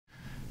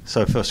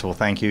So first of all,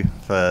 thank you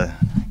for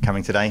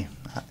coming today.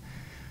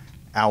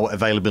 Our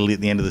availability at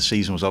the end of the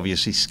season was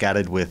obviously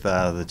scattered with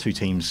the two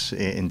teams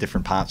in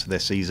different parts of their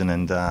season,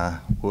 and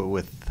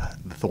with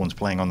the Thorns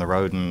playing on the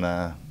road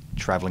and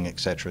traveling,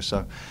 etc.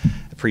 So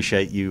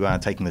appreciate you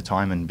taking the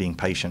time and being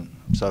patient.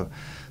 So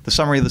the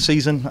summary of the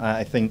season,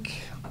 I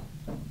think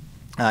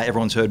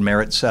everyone's heard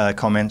Merritt's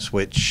comments,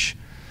 which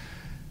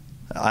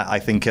I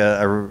think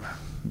are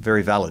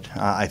very valid.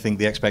 I think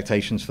the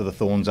expectations for the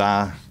Thorns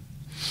are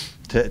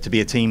to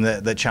be a team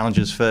that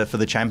challenges for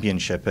the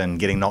championship, and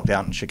getting knocked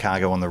out in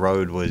Chicago on the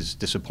road was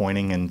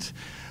disappointing. And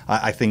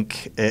I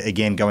think,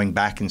 again, going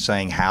back and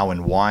saying how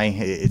and why,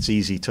 it's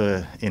easy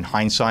to, in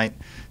hindsight,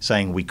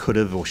 saying we could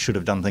have or should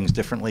have done things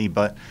differently.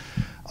 But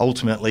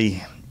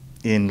ultimately,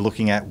 in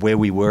looking at where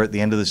we were at the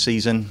end of the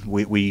season,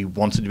 we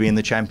wanted to be in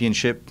the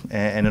championship,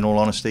 and in all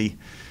honesty,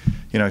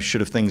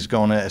 should have things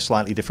gone a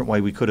slightly different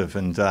way, we could have.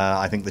 And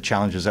I think the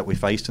challenges that we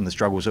faced and the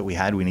struggles that we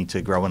had, we need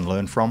to grow and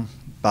learn from.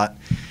 But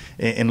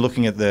in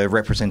looking at the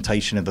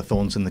representation of the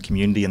Thorns in the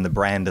community and the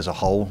brand as a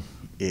whole,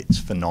 it's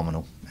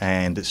phenomenal.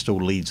 And it still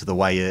leads the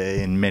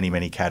way in many,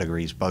 many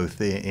categories, both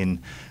in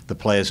the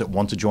players that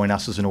want to join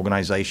us as an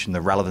organization,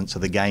 the relevance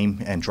of the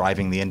game and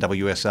driving the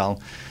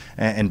NWSL,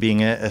 and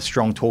being a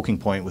strong talking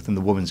point within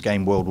the women's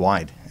game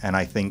worldwide. And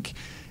I think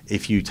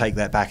if you take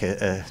that back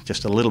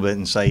just a little bit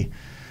and say,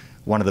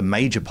 one of the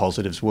major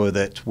positives were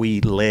that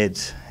we led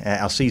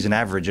our season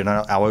average, and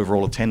our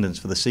overall attendance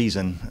for the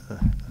season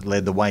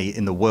led the way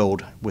in the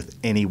world with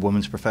any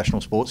women's professional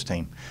sports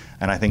team.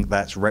 And I think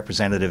that's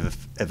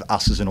representative of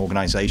us as an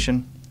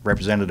organization,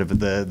 representative of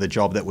the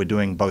job that we're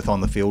doing both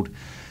on the field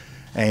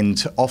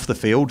and off the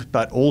field,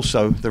 but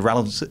also the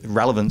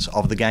relevance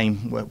of the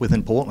game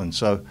within Portland.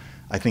 So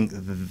I think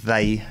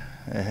they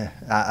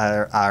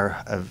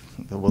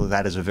well,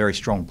 that is a very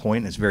strong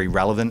point. It's very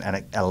relevant, and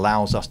it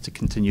allows us to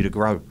continue to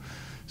grow.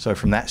 So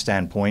from that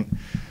standpoint,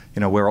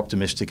 we're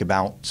optimistic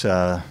about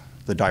the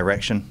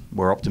direction.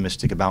 We're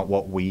optimistic about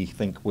what we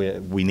think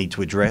we need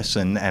to address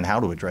and how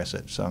to address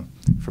it. So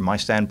from my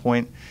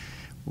standpoint,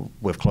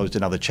 we've closed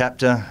another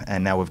chapter,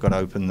 and now we've got to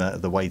open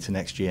the way to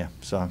next year.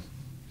 So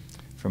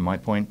from my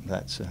point,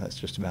 that's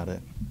just about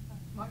it.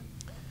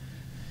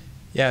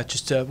 Yeah,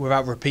 just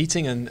without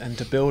repeating and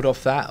to build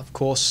off that, of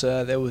course,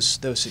 there was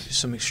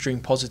some extreme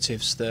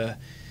positives. The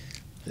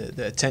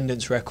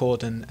attendance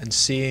record and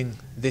seeing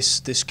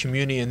this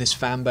community and this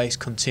fan base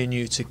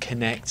continue to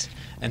connect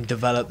and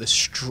develop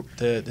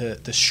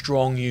the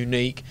strong,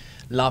 unique,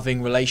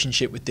 loving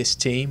relationship with this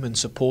team, and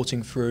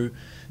supporting through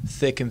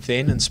thick and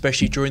thin, and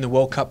especially during the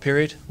World Cup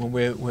period when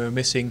we're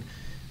missing,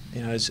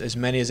 as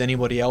many as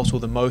anybody else, or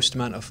the most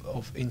amount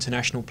of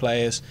international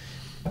players.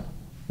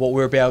 What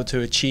we're able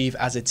to achieve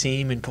as a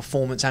team in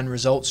performance and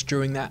results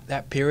during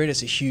that period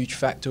is a huge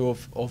factor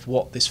of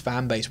what this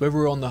fan base, whether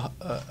we're on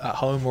at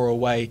home or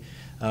away,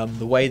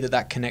 the way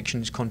that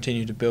connection has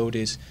continued to build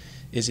is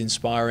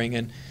inspiring.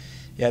 And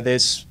yeah,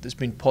 there's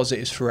been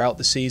positives throughout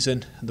the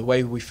season. The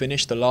way we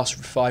finished the last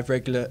 5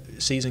 regular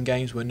season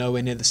games were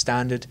nowhere near the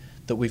standard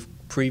that we've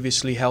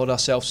previously held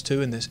ourselves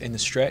to in the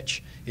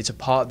stretch. It's a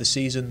part of the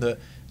season that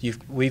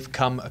we've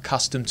come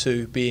accustomed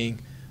to being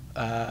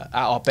at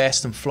our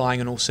best and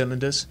flying on all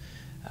cylinders.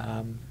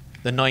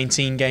 The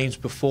 19 games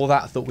before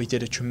that, I thought we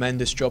did a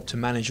tremendous job to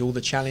manage all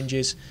the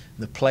challenges.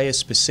 The players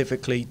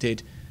specifically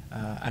did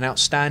an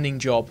outstanding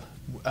job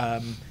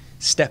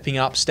stepping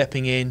up,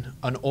 stepping in,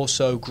 and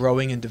also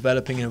growing and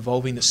developing and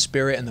evolving the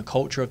spirit and the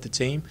culture of the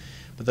team.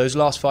 But those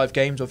last 5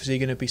 games obviously are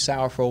going to be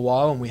sour for a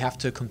while, and we have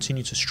to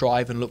continue to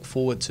strive and look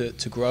forward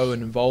to grow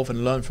and evolve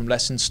and learn from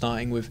lessons,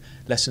 starting with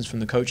lessons from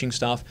the coaching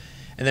staff.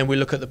 And then we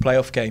look at the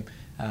playoff game.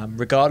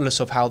 Regardless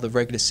of how the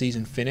regular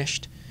season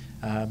finished,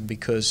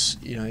 because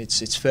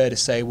it's fair to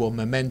say, well,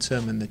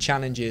 momentum and the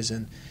challenges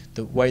and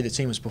the way the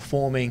team was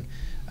performing,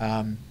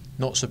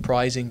 not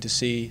surprising to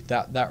see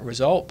that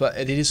result, but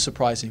it is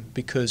surprising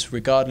because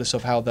regardless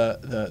of how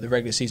the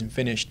regular season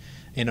finished,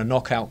 in a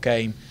knockout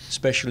game,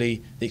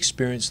 especially the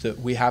experience that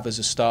we have as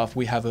a staff,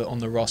 we have on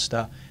the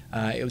roster,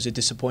 it was a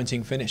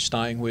disappointing finish,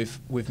 starting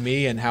with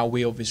me and how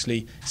we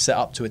obviously set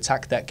up to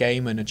attack that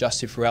game and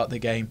adjusted throughout the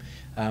game.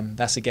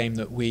 That's a game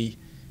that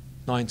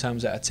 9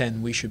 times out of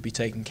 10 we should be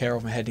taking care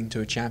of and heading to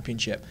a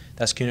championship.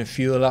 That's going to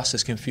fuel us.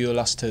 That's going to fuel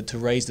us to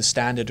raise the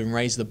standard and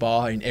raise the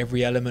bar in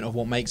every element of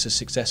what makes a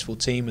successful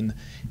team, and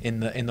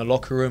in the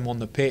locker room, on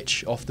the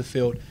pitch, off the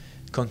field.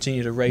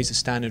 Continue to raise the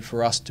standard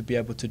for us to be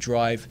able to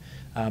drive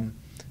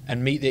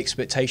and meet the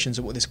expectations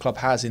of what this club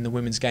has in the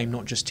women's game,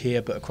 not just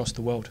here but across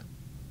the world.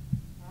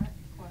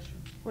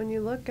 When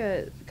you look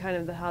at kind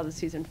of how the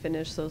season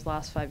finished, those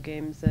last 5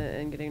 games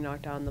and getting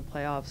knocked out in the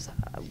playoffs,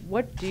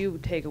 what do you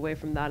take away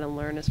from that and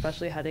learn,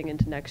 especially heading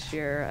into next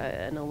year,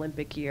 an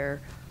Olympic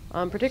year,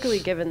 particularly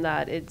given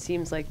that it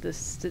seems like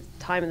this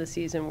time of the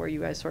season where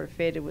you guys sort of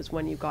faded was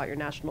when you got your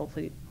national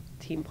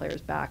team players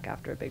back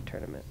after a big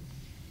tournament?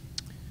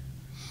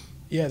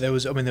 Yeah, there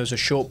was a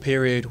short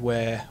period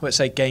where, let's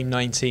say game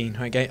 19,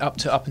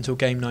 up until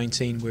game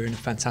 19, we were in a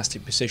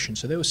fantastic position.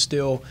 So there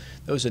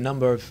was a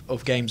number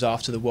of games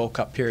after the World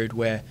Cup period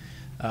where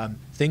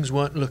Things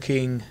weren't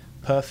looking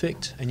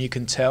perfect, and you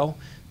can tell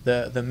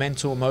the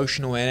mental,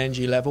 emotional, and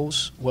energy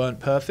levels weren't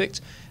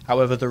perfect.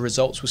 However, the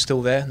results were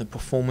still there, and the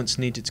performance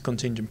needed to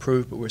continue to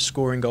improve. But we're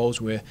scoring goals.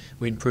 We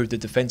improved the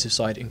defensive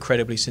side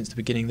incredibly since the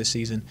beginning of the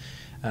season,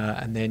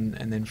 and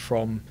then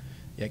from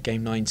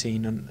game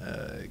 19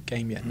 and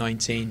game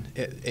 19,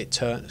 it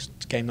turned.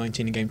 Game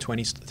 19 and game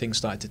 20, things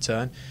started to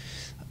turn.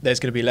 There's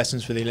going to be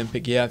lessons for the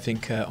Olympic year. I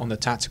think on the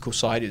tactical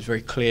side, it's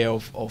very clear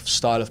of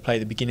style of play at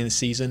the beginning of the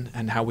season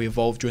and how we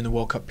evolved during the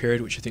World Cup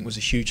period, which I think was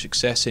a huge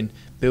success in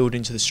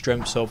building to the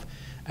strengths of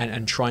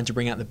and trying to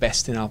bring out the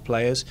best in our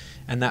players.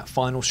 And that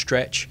final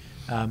stretch,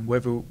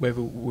 whether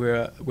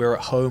we're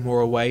at home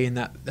or away in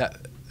that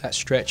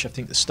stretch, I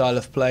think the style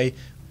of play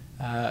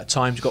at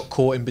times got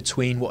caught in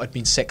between what had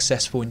been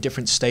successful in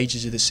different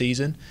stages of the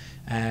season,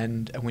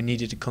 and we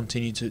needed to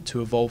continue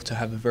to evolve to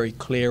have a very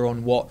clear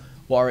on what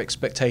our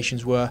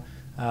expectations were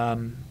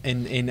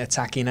in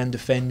attacking and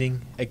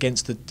defending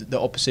against the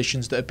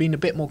oppositions that have been a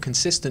bit more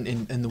consistent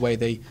in the way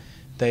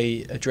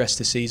they address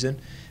the season.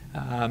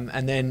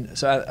 And then,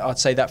 so I'd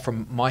say that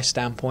from my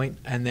standpoint,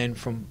 and then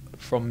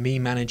from me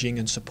managing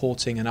and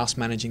supporting and us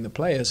managing the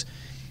players,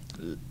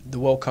 the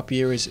World Cup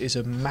year is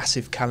a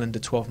massive calendar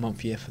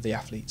 12-month year for the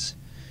athletes.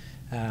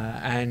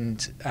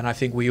 And I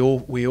think we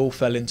all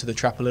fell into the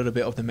trap a little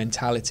bit of the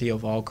mentality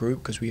of our group,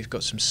 because we've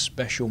got some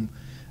special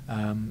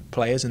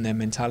players and their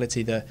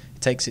mentality that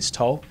takes its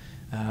toll.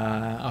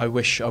 I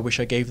wish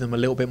I gave them a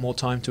little bit more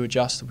time to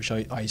adjust. I wish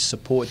I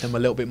supported them a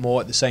little bit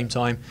more at the same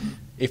time,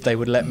 if they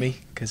would let me,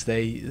 because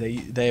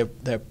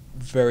they're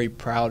very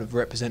proud of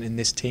representing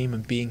this team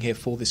and being here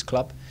for this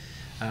club.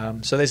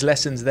 So there's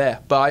lessons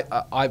there. But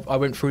I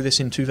went through this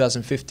in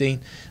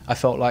 2015. I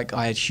felt like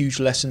I had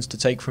huge lessons to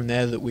take from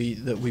there that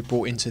we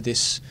brought into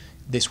this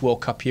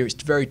World Cup year.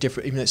 It's very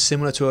different. Even though it's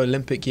similar to an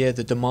Olympic year,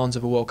 the demands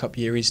of a World Cup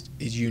year is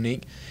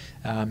unique.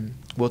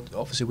 Well,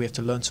 obviously we have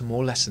to learn some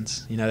more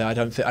lessons. I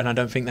don't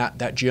think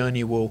that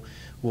journey will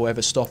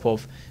ever stop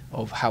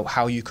of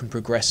how you can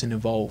progress and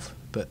evolve.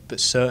 But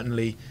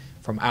certainly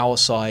from our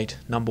side,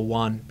 number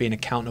one, being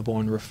accountable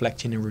and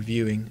reflecting and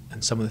reviewing,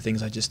 and some of the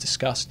things I just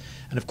discussed.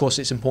 And of course,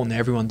 it's important that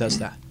everyone does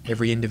that.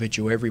 Every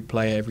individual, every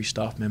player, every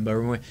staff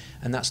member,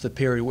 and that's the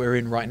period we're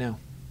in right now.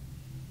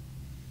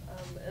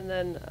 And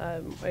then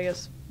I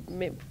guess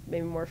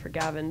maybe more for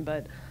Gavin,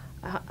 but.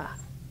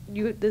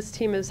 This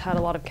team has had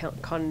a lot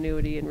of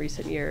continuity in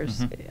recent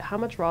years. Mm-hmm. How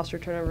much roster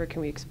turnover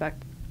can we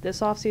expect this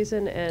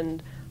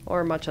offseason,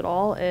 or much at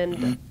all?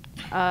 And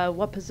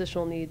what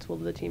positional needs will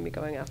the team be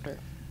going after?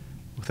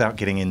 Without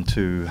getting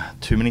into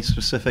too many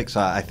specifics,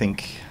 I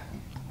think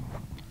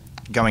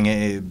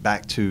going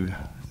back to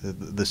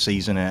the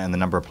season and the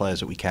number of players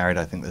that we carried,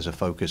 I think there's a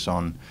focus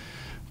on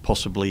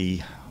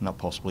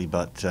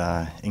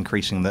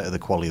increasing the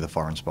quality of the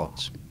foreign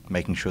spots.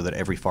 Making sure that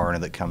every foreigner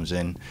that comes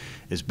in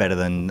is better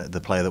than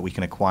the player that we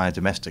can acquire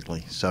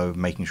domestically. So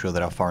making sure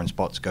that our foreign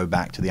spots go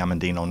back to the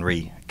Amandine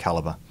Henry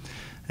caliber,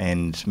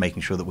 and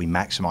making sure that we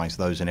maximise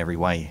those in every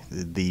way.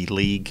 The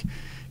league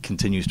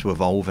continues to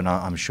evolve, and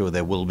I'm sure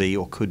there will be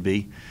or could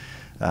be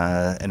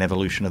an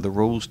evolution of the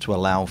rules to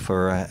allow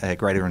for a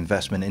greater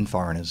investment in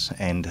foreigners.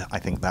 And I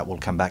think that will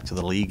come back to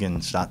the league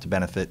and start to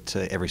benefit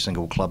every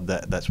single club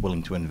that's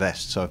willing to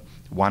invest. So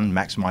one,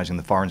 maximising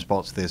the foreign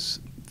spots. There's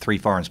 3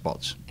 foreign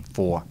spots.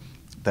 4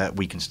 that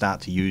we can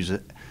start to use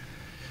it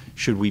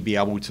should we be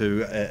able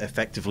to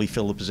effectively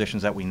fill the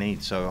positions that we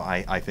need. So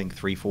I think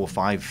 3, 4,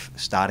 5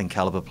 starting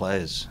caliber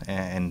players,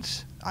 and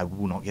I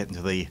will not get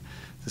into the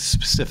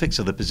specifics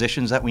of the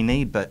positions that we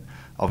need, but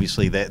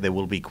obviously there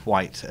will be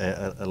quite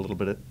a little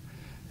bit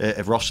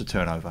of roster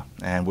turnover,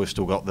 and we've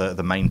still got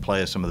the main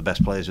players, some of the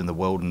best players in the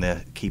world in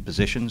their key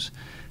positions,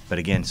 but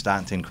again,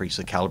 starting to increase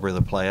the caliber of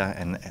the player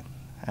and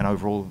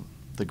overall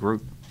the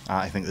group.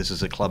 I think this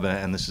is a club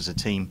and this is a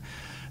team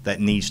that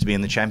needs to be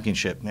in the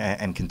championship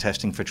and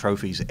contesting for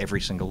trophies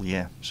every single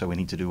year. So we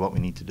need to do what we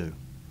need to do.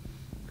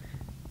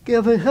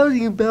 Gavin, how do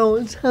you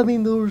balance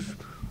having those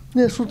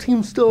national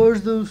team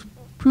stars, those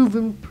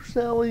proven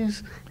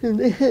personalities,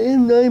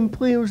 and 9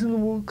 players in the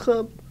World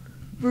Cup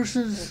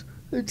versus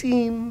a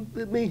team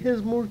that may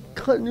have more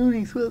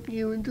continuity throughout the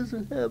year and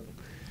doesn't have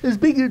as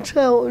big a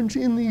challenge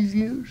in these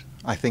years?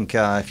 I think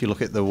if you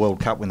look at the World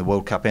Cup, when the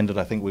World Cup ended,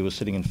 I think we were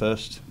sitting in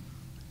first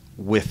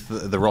with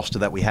the roster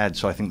that we had.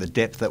 So I think the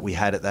depth that we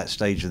had at that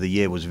stage of the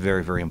year was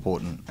very, very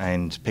important.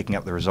 And picking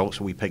up the results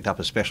that we picked up,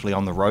 especially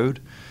on the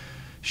road,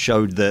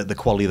 showed the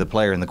quality of the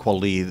player and the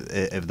quality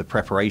of the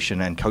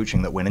preparation and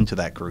coaching that went into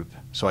that group.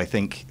 So I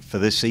think for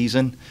this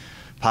season,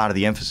 part of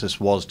the emphasis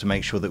was to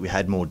make sure that we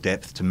had more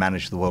depth to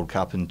manage the World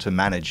Cup and to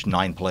manage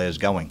 9 players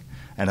going.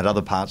 And at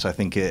other parts, I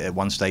think at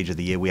one stage of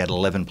the year, we had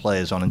 11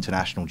 players on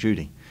international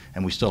duty.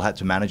 And we still had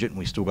to manage it, and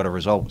we still got a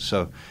result.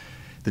 So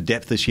the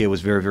depth this year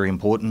was very, very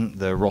important.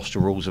 The roster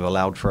rules have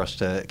allowed for us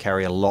to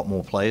carry a lot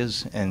more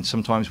players. And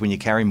sometimes when you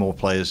carry more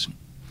players,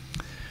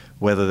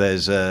 whether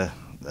there's a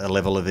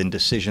level of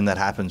indecision that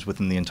happens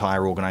within the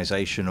entire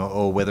organization,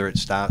 or whether it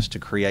starts to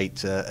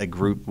create a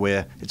group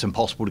where it's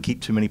impossible to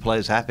keep too many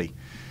players happy.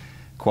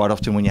 quite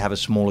often when you have a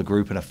smaller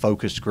group and a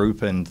focused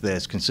group and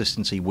there's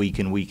consistency week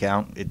in, week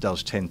out, it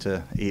does tend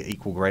to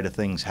equal greater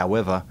things.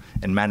 However,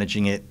 in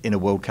managing it in a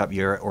World Cup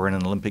year or in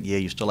an Olympic year,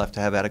 you still have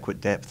to have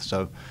adequate depth.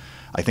 So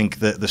I think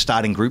the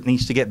starting group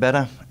needs to get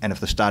better, and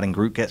if the starting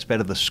group gets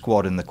better, the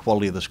squad and the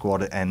quality of the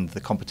squad and the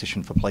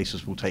competition for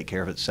places will take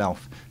care of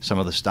itself. Some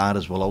of the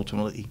starters will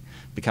ultimately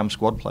become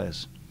squad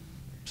players.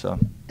 So.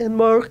 And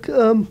Mark,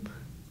 I'm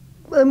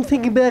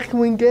thinking back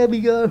when Gabby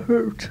got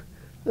hurt.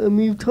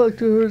 You talked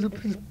to her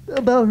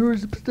about her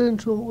as a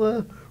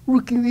potential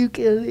rookie of the year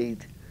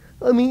candidate.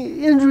 I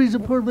mean, injuries are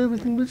part of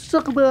everything, but let's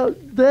talk about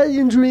that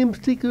injury in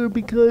particular,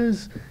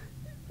 because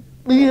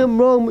maybe I'm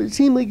wrong, but it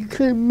seemed like you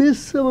kind of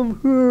missed some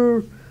of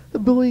her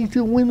ability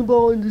to win the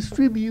ball and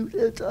distribute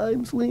at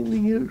times late in the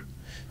year.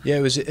 Yeah,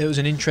 it was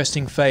an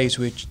interesting phase.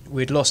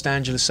 We'd lost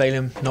Angela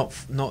Salem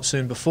not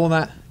soon before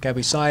that.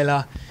 Gabby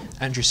Seiler,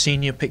 Andrew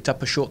Senior picked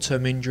up a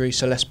short-term injury.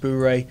 Celeste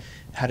Bourret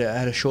had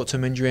a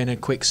short-term injury and a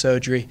quick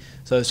surgery.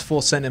 So those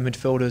 4 centre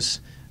midfielders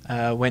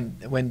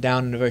went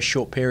down in a very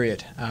short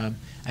period.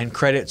 And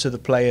credit to the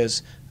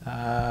players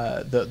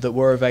that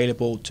were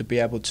available to be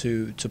able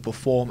to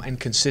perform and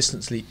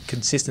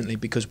consistently,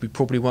 because we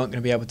probably weren't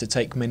going to be able to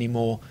take many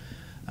more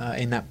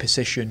in that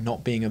position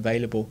not being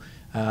available.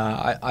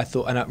 I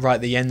thought, and right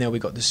at the end there, we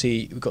got to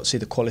see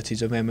the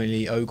qualities of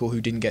Emily Ogle,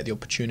 who didn't get the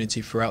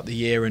opportunity throughout the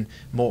year, and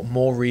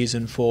more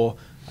reason for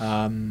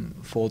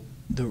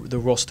the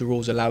roster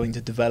rules allowing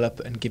to develop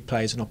and give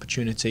players an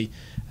opportunity.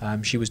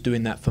 She was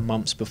doing that for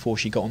months before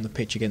she got on the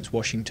pitch against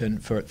Washington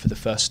for the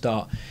first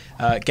start.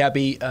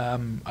 Gabby,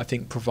 I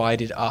think,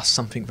 provided us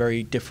something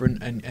very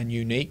different and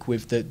unique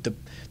with the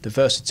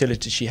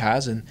versatility she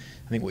has, and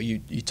I think what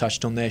you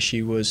touched on there,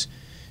 she was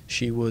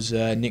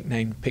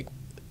nicknamed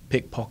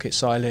Pickpocket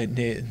Seiler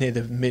near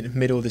the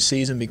middle of the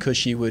season, because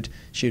she would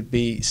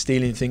be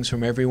stealing things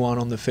from everyone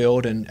on the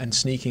field and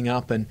sneaking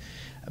up,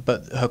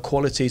 but her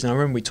qualities, and I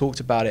remember we talked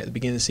about it at the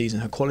beginning of the season,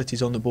 her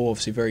qualities on the ball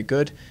obviously very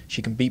good.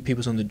 She can beat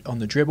people on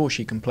the dribble,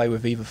 she can play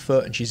with either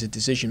foot, and she's a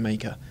decision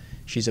maker.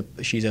 She's a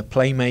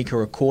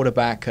playmaker, a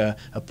quarterback, a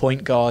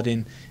point guard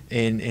in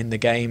the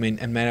game, and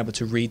being able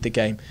to read the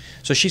game.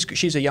 So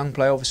she's a young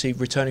player, obviously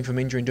returning from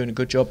injury and doing a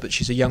good job, but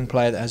she's a young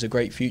player that has a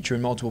great future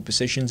in multiple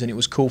positions, and it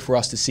was cool for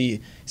us to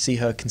see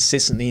her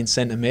consistently in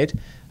centre mid.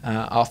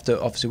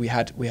 After obviously we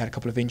had a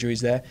couple of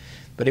injuries there,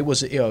 but it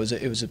was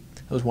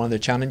one of the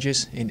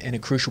challenges in a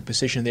crucial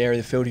position in the area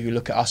of the field. If you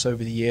look at us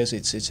over the years,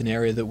 it's an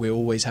area that we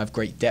always have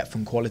great depth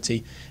and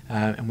quality,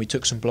 and we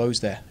took some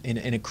blows there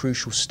in a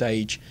crucial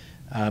stage.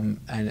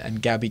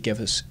 And Gabby gave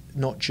us,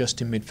 not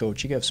just in midfield,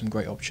 she gave us some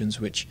great options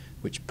which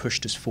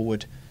pushed us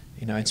forward,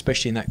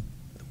 especially in that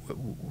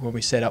when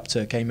we set up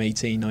to game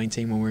 18,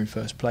 19 when we were in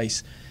first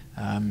place.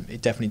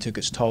 It definitely took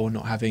its toll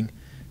not having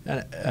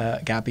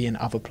Gabby and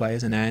other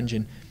players and Ange,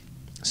 and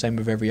same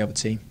with every other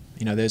team.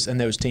 There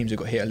was teams that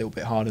got hit a little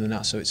bit harder than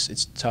us, so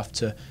it's tough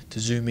to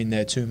zoom in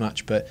there too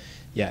much. But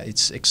yeah,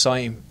 it's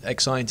exciting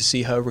to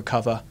see her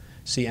recover,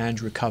 see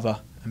Ange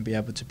recover, and be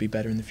able to be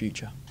better in the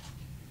future.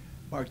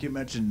 Mark, you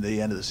mentioned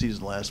the end of the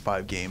season, the last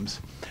 5 games.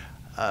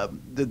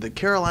 Did the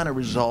Carolina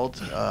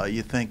result,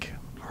 you think,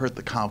 hurt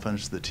the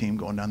confidence of the team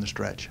going down the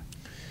stretch?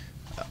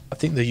 I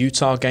think the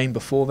Utah game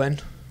before then,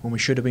 when we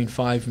should have been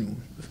 5-0,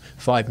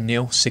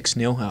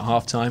 6-0 at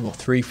halftime, or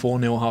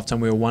 3-4-0 at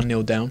halftime, we were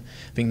 1-0 down.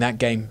 I think that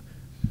game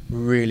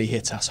really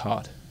hit us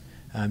hard,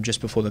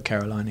 just before the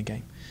Carolina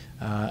game.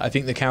 I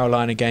think the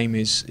Carolina game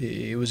was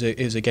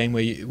a game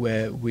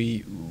where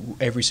we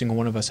every single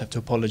one of us have to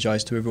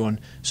apologise to everyone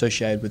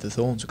associated with the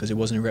Thorns, because it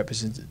wasn't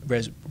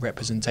a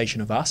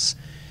representation of us.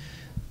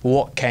 But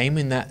what came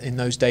in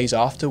those days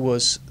after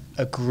was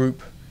a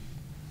group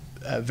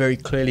very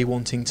clearly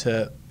wanting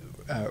to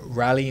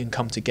rally and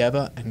come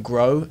together and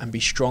grow and be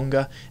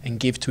stronger and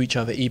give to each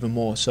other even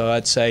more. So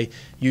I'd say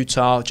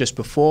Utah just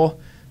before,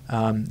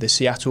 the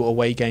Seattle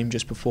away game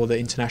just before the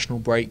international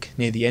break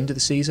near the end of the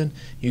season.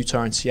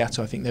 Utah and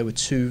Seattle, I think there were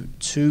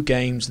two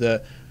games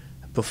that,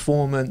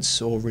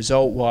 performance or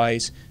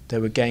result-wise, there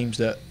were games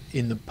that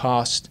in the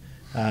past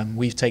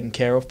we've taken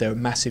care of. There were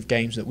massive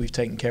games that we've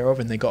taken care of,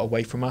 and they got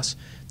away from us.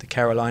 The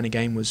Carolina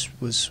game was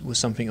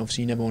something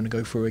obviously you never want to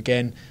go through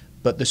again,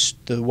 but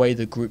the way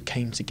the group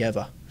came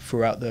together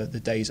throughout the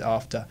days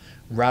after,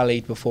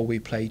 rallied before we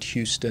played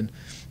Houston,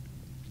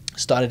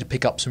 started to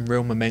pick up some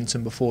real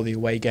momentum before the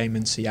away game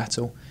in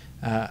Seattle,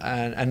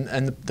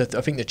 and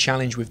I think the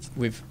challenge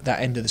with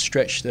that end of the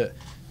stretch that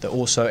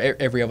also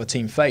every other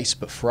team faced,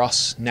 but for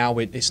us now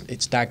it's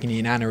Dagny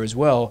and Anna as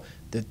well.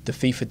 The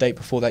FIFA date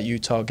before that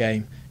Utah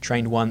game,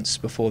 trained once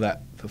before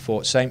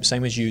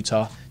same as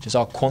Utah, just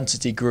our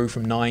quantity grew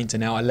from 9 to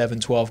now 11,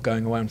 12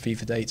 going away on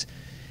FIFA dates.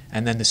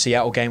 And then the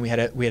Seattle game, we had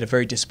a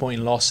very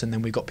disappointing loss, and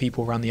then we got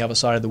people around the other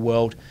side of the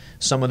world.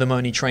 Some of them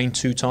only trained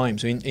 2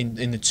 times.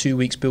 In the 2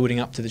 weeks building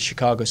up to the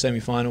Chicago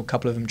semi-final, a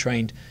couple of them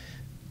trained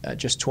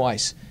just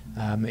twice.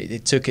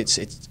 It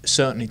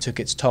certainly took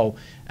its toll,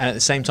 and at the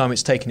same time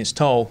it's taken its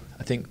toll.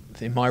 I think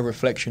in my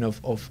reflection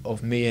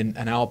of me and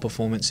our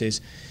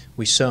performances,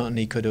 we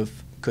certainly could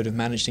have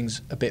managed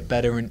things a bit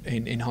better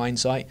in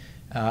hindsight.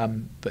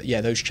 But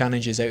yeah, those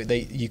challenges,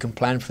 you can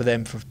plan for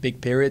them for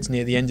big periods.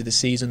 Near the end of the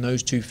season,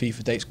 those 2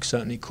 FIFA dates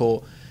certainly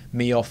caught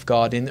me off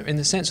guard in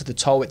the sense of the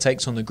toll it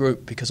takes on the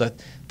group, because I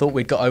thought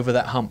we'd got over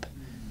that hump,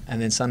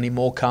 and then suddenly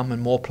more come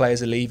and more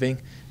players are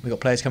leaving. We've got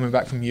players coming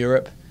back from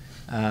Europe.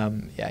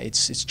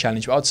 It's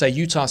challenging. But I'd say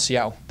Utah,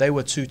 Seattle, they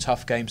were 2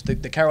 tough games.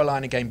 The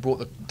Carolina game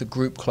brought the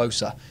group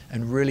closer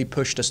and really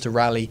pushed us to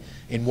rally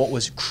in what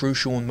was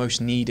crucial and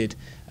most needed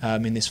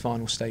in this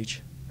final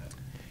stage.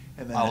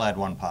 And then I'll add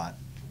one part.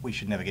 We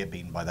should never get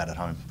beaten by that at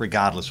home,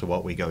 regardless of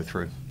what we go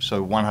through.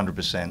 So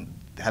 100%,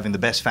 having the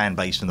best fan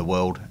base in the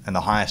world and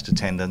the highest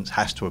attendance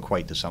has to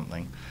equate to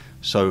something.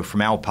 So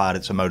from our part,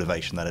 it's a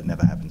motivation that it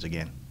never happens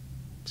again.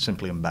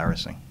 Simply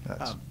embarrassing.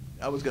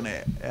 I was going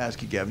to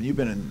ask you, Gavin, you've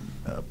been in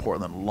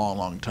Portland a long,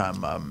 long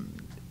time.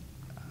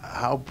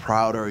 How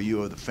proud are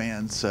you of the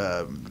fans?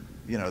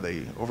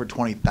 They over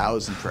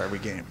 20,000 for every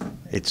game.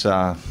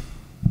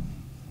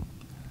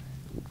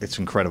 It's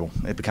incredible.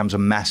 It becomes a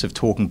massive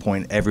talking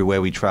point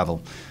everywhere we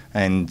travel.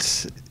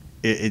 And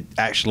it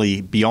actually,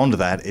 beyond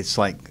that, it's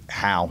like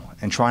how.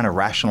 And trying to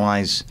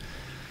rationalize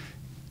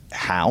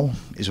how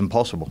is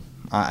impossible.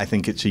 I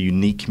think it's a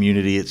unique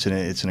community. It's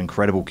an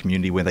incredible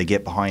community where they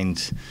get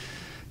behind,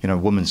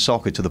 women's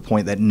soccer to the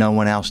point that no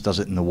one else does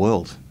it in the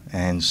world.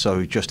 And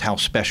so just how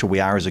special we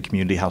are as a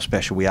community, how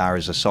special we are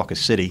as a soccer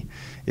city,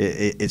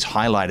 it's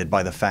highlighted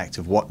by the fact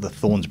of what the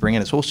Thorns bring.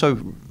 And it's also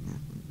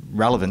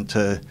relevant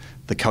to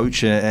the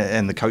coach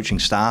and the coaching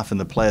staff and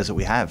the players that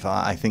we have.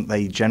 I think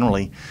they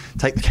generally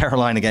take the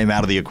Carolina game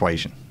out of the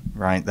equation,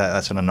 right?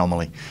 That's an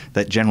anomaly.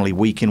 That generally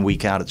week in,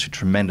 week out, it's a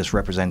tremendous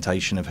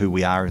representation of who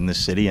we are in this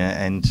city,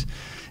 and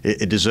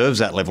it deserves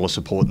that level of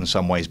support in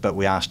some ways, but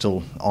we are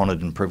still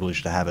honoured and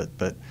privileged to have it.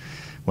 But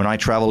when I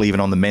travel, even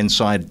on the men's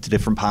side, to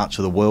different parts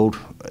of the world,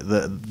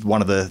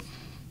 one of the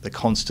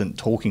constant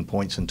talking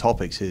points and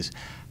topics is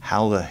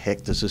how the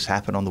heck does this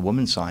happen on the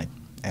women's side?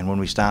 And when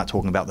we start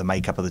talking about the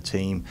makeup of the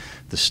team,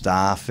 the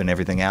staff and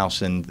everything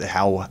else, and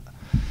how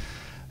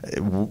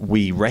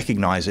we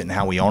recognize it and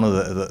how we honor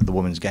the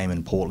women's game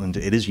in Portland,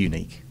 it is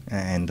unique.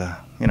 And,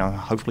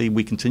 hopefully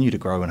we continue to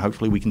grow and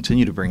hopefully we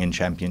continue to bring in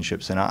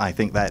championships. And I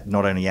think that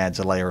not only adds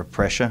a layer of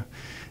pressure,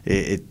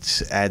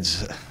 it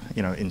adds,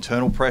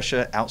 internal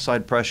pressure,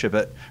 outside pressure,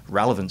 but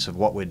relevance of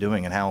what we're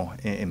doing and how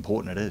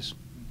important it is.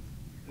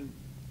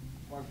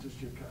 Mark,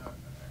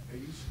 are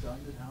you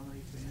stunned at how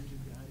many fans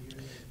you've got here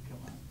that come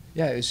out?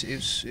 Yeah,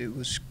 it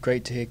was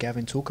great to hear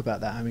Gavin talk about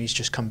that. I mean, he's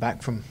just come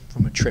back from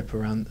a trip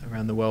around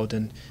the world,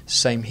 and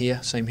same here.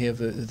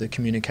 The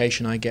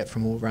communication I get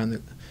from all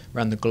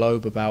around the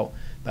globe about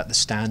the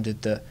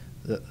standard that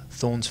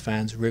Thorns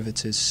fans,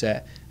 Riveters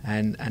set,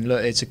 and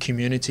look, it's a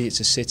community, it's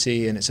a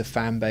city, and it's a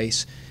fan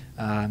base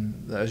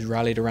that has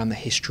rallied around the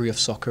history of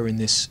soccer in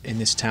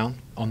this town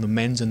on the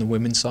men's and the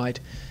women's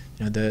side.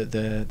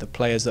 The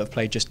players that have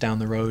played just down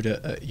the road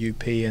at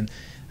UP and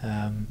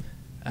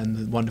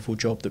the wonderful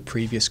job that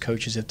previous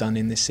coaches have done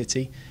in this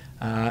city.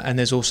 And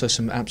there's also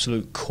some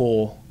absolute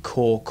core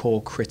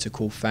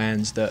critical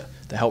fans that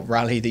help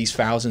rally these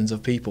thousands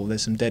of people.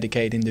 There's some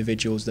dedicated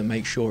individuals that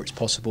make sure it's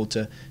possible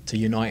to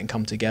unite and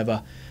come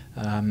together.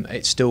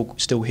 It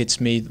still hits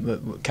me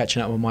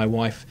catching up with my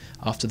wife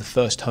after the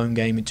first home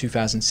game in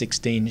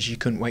 2016. She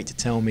couldn't wait to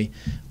tell me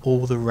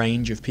all the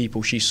range of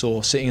people she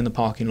saw sitting in the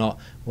parking lot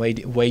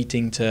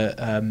waiting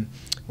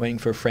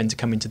for a friend to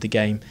come into the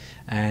game,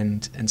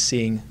 and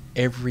seeing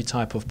every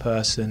type of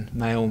person,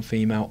 male and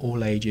female,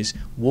 all ages,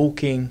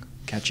 walking,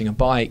 catching a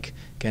bike,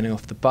 getting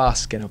off the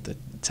bus, getting off the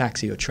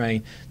taxi or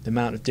train, the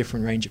amount of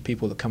different range of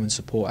people that come and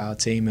support our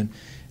team, and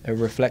a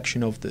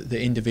reflection of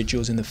the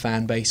individuals in the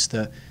fan base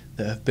that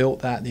have built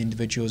that, the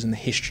individuals in the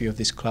history of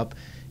this club.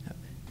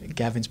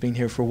 Gavin's been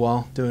here for a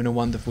while, doing a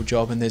wonderful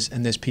job, and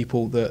there's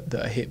people that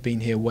are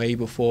been here way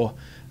before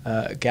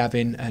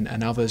Gavin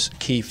and others,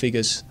 key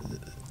figures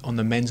on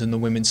the men's and the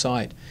women's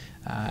side,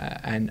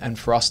 and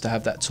for us to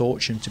have that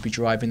torch and to be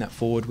driving that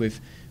forward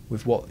with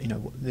what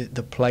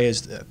the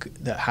players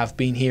that have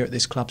been here at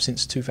this club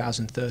since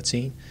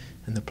 2013,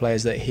 and the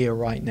players that are here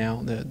right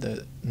now,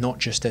 the not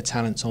just their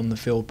talents on the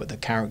field, but the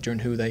character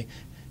and who they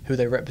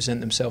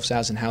represent themselves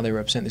as and how they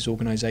represent this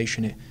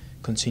organisation, it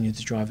continued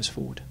to drive us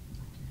forward.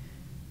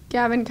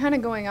 Gavin, kind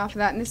of going off of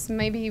that, and this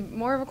may be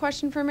more of a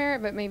question for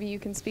Merritt, but maybe you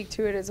can speak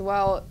to it as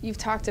well. You've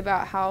talked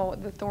about how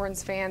the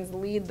Thorns fans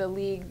lead the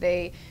league.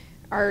 They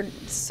are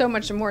so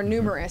much more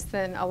numerous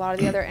than a lot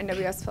of the other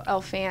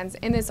NWSL fans.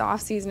 In this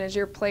offseason, as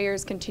your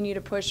players continue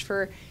to push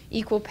for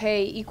equal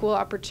pay, equal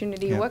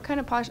opportunity, what kind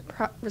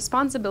of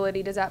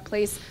responsibility does that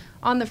place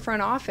on the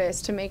front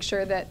office to make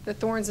sure that the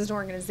Thorns as an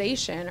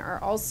organization are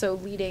also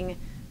leading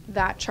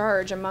that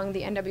charge among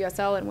the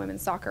NWSL and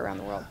women's soccer around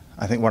the world?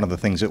 I think one of the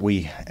things that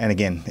and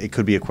again, it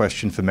could be a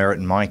question for Merritt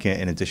and Mike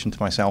in addition to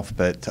myself,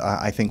 but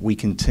I think we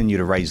continue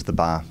to raise the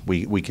bar.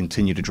 We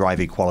continue to drive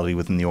equality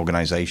within the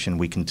organization.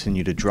 We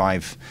continue to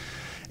drive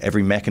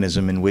every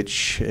mechanism in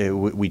which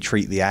we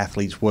treat the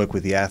athletes, work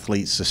with the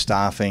athletes, the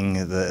staffing,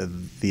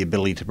 the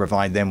ability to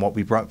provide them what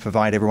we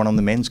provide everyone on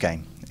the men's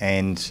game.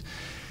 And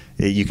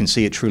you can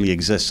see it truly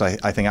exists.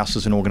 I think us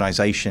as an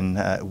organization,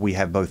 we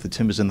have both the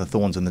Timbers and the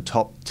Thorns in the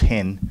top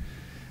 10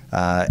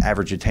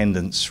 average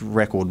attendance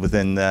record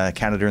within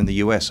Canada and the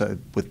US,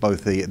 with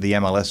both the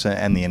MLS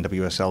and the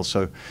NWSL.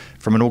 So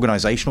from an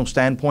organizational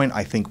standpoint,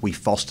 I think we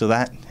foster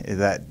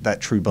that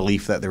true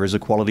belief that there is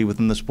equality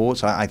within the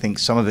sports. I think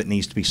some of it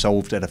needs to be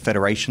solved at a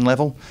federation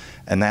level,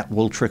 and that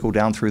will trickle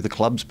down through the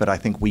clubs, but I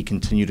think we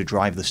continue to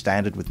drive the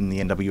standard within the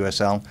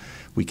NWSL.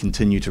 We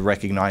continue to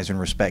recognize and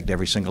respect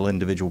every single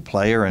individual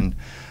player, and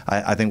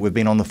I think we've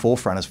been on the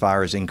forefront as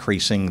far as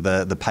increasing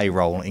the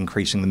payroll,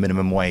 increasing the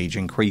minimum wage,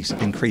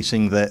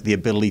 increasing the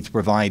ability to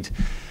provide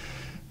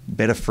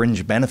better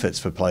fringe benefits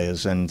for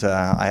players, and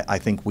I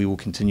think we will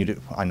continue to.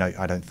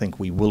 I don't think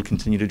we will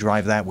continue to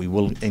drive that. We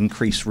will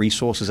increase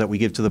resources that we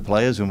give to the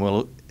players, and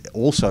we'll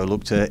also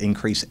look to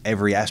increase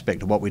every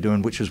aspect of what we're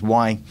doing, which is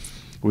why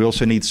we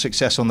also need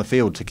success on the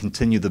field to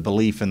continue the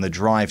belief and the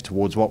drive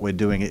towards what we're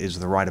doing is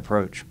the right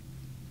approach.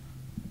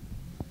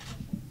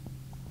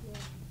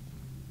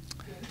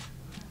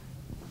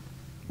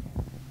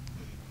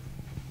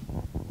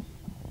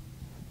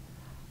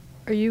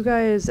 Are you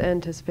guys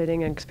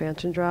anticipating an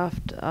expansion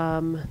draft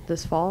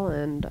this fall,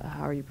 and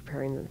how are you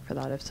preparing for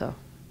that, if so?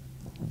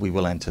 We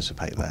will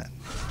anticipate that.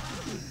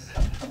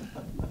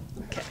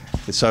 Okay.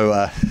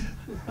 So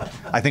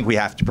I think we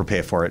have to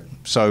prepare for it.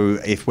 So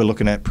if we're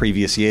looking at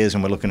previous years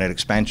and we're looking at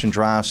expansion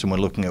drafts and we're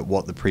looking at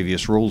what the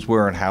previous rules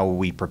were and how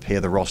we prepare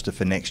the roster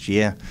for next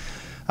year,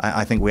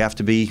 I think we have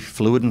to be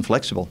fluid and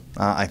flexible.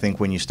 I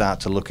think when you start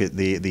to look at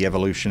the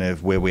evolution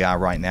of where we are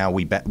right now,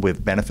 we've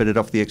benefited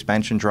off the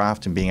expansion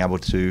draft and being able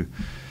to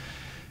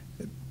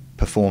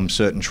perform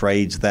certain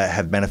trades that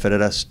have benefited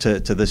us to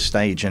this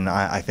stage. And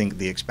I think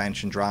the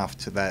expansion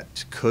draft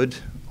that could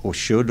or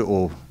should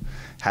or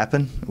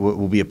happen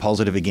will be a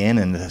positive again,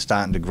 and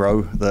starting to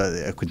grow,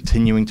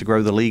 continuing to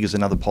grow the league is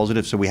another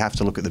positive. So we have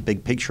to look at the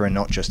big picture and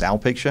not just our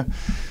picture.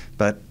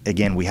 But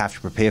again, we have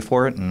to prepare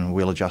for it, and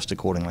we'll adjust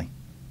accordingly.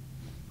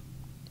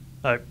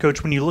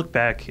 Coach, when you look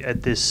back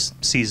at this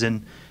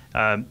season,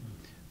 end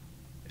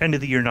of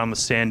the year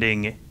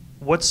notwithstanding,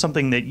 what's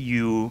something that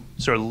you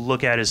sort of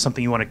look at as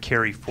something you want to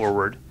carry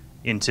forward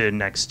into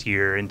next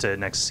year, into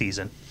next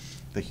season?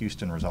 The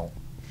Houston result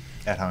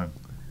at home.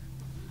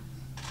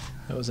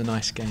 That was a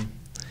nice game.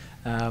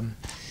 I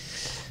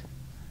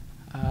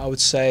would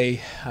say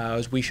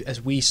as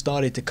we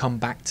started to come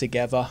back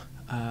together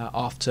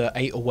after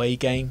 8 away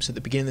games at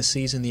the beginning of the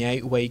season, the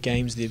 8 away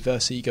games, the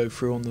adversity you go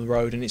through on the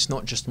road, and it's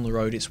not just on the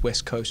road, it's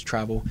West Coast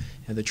travel.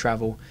 The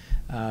travel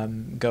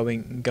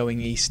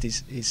going east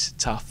is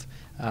tough.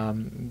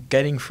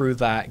 Getting through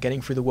that,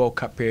 getting through the World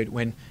Cup period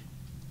when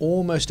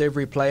almost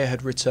every player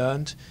had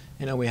returned,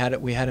 we had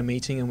a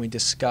meeting and we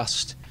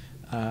discussed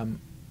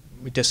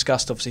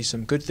obviously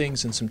some good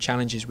things and some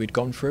challenges we'd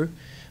gone through,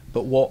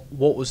 but what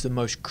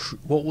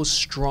was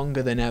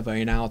stronger than ever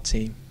in our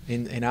team,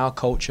 in our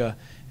culture,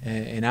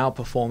 in our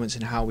performance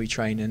and how we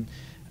train. And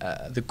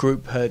the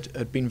group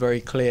had been very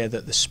clear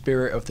that the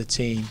spirit of the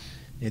team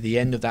near the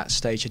end of that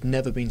stage had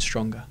never been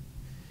stronger,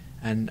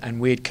 and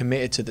we had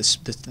committed to the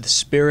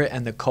spirit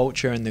and the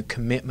culture and the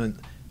commitment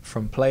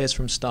from players,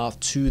 from staff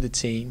to the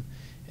team,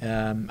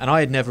 and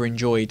I had never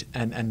enjoyed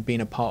and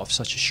been a part of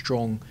such a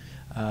strong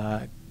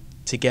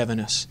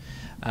togetherness.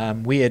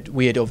 We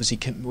had obviously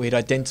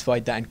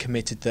identified that and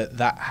committed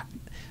that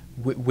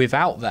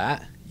without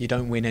that you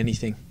don't win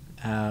anything.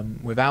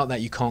 Without that,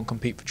 you can't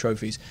compete for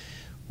trophies.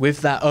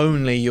 With that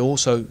only, you're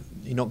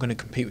not going to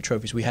compete with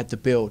trophies. We had to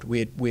build. We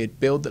had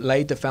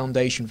laid the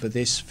foundation for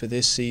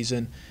this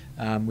season.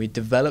 We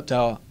developed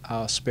our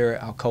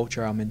spirit, our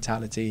culture, our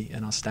mentality,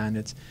 and our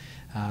standards.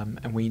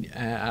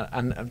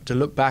 And to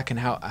look back and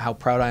how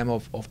proud I am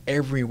of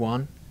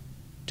everyone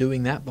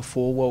doing that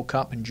before World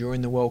Cup and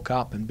during the World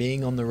Cup and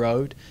being on the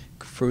road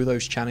through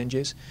those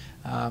challenges.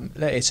 And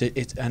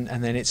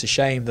then it's a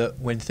shame that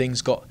when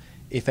things got,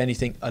 if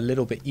anything, a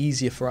little bit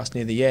easier for us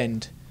near the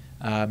end,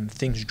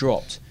 things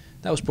dropped.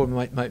 That was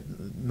probably my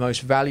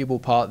most valuable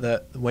part,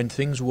 that when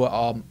things were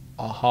our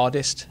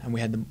hardest and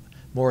we had the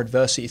more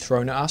adversity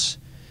thrown at us,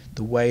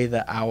 the way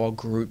that our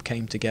group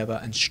came together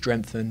and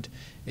strengthened,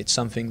 it's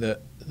something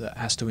that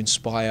has to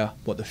inspire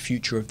what the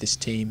future of this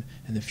team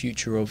and the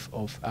future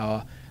of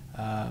our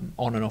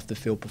on and off the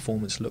field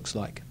performance looks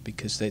like,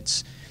 because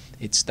that's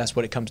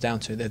what it comes down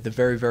to. They're the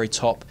very, very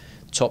top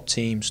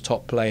teams,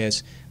 top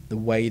players. The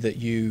way that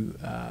you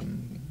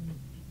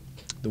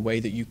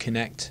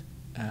connect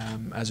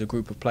as a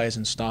group of players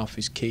and staff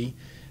is key,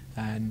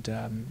 and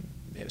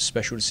it was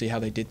special to see how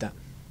they did that.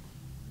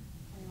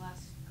 Any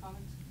last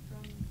comments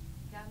from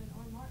Gavin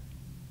or Mark?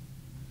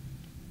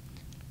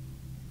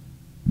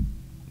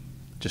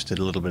 Just a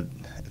little bit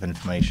of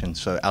information.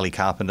 So Ali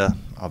Carpenter,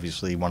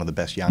 obviously one of the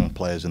best young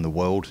players in the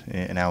world,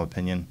 in our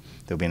opinion.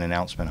 There'll be an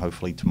announcement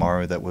hopefully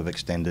tomorrow that we've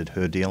extended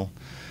her deal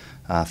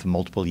for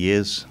multiple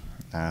years.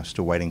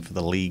 Still waiting for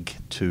the league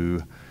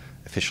to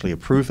officially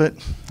approve it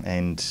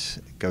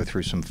and go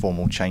through some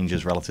formal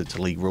changes relative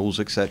to league rules,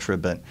 etc.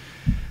 But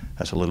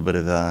that's a little bit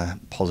of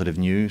positive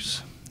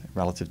news.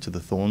 relative to the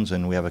Thorns,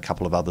 and we have a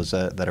couple of others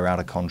that are out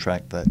of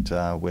contract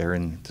that we're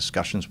in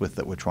discussions with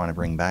that we're trying to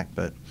bring back.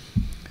 But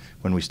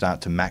when we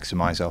start to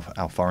maximise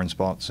our foreign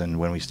spots, and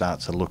when we start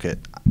to look at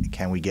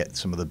can we get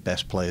some of the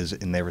best players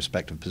in their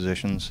respective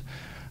positions,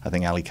 I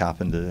think Ali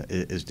Carpenter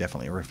is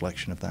definitely a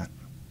reflection of that.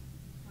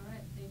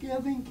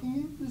 Gavin, can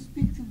you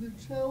speak to the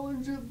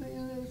challenge of the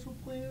international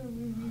player? I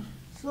mean,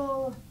 we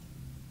saw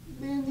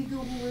Mandy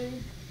go away,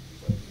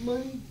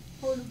 money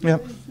part of the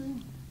issue.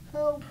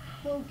 How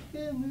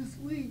can this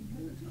league,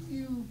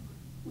 you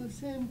with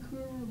Sam Kerr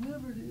or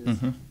whoever it is,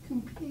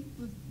 compete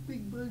with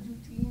big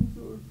budget teams,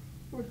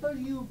 or how do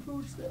you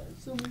approach that?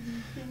 Some of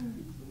these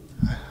things.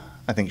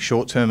 I think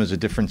short term is a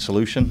different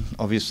solution.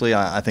 Obviously,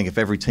 I think if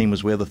every team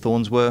was where the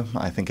Thorns were,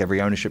 I think every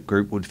ownership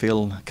group would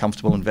feel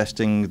comfortable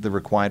investing the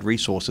required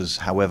resources.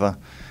 However,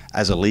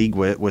 as a league,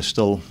 we're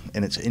still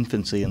in its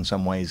infancy in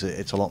some ways.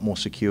 It's a lot more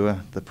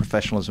secure. The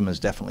professionalism is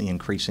definitely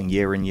increasing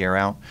year in, year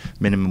out.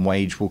 Minimum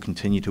wage will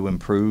continue to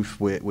improve,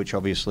 which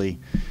obviously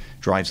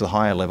drives the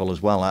higher level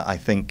as well. I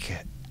think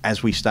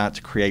as we start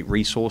to create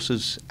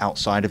resources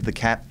outside of the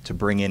cap to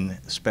bring in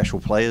special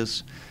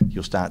players,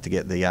 you'll start to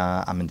get the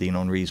Amandine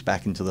Henrys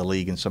back into the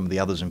league and some of the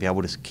others and be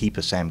able to keep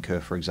a Sam Kerr,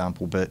 for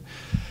example. But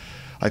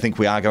I think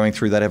we are going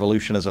through that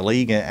evolution as a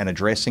league and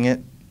addressing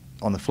it.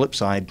 On the flip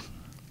side,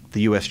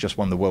 the US just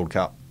won the World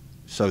Cup.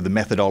 So the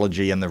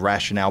methodology and the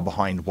rationale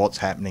behind what's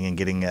happening and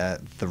getting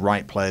the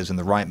right players in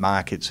the right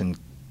markets and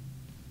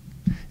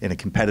in a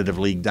competitive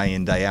league day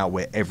in, day out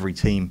where every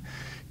team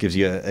gives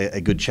you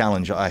a good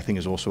challenge, I think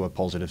is also a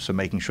positive. So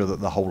making sure that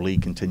the whole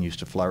league continues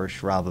to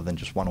flourish rather than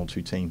just one or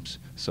two teams.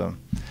 So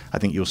I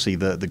think you'll see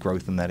the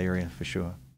growth in that area for sure.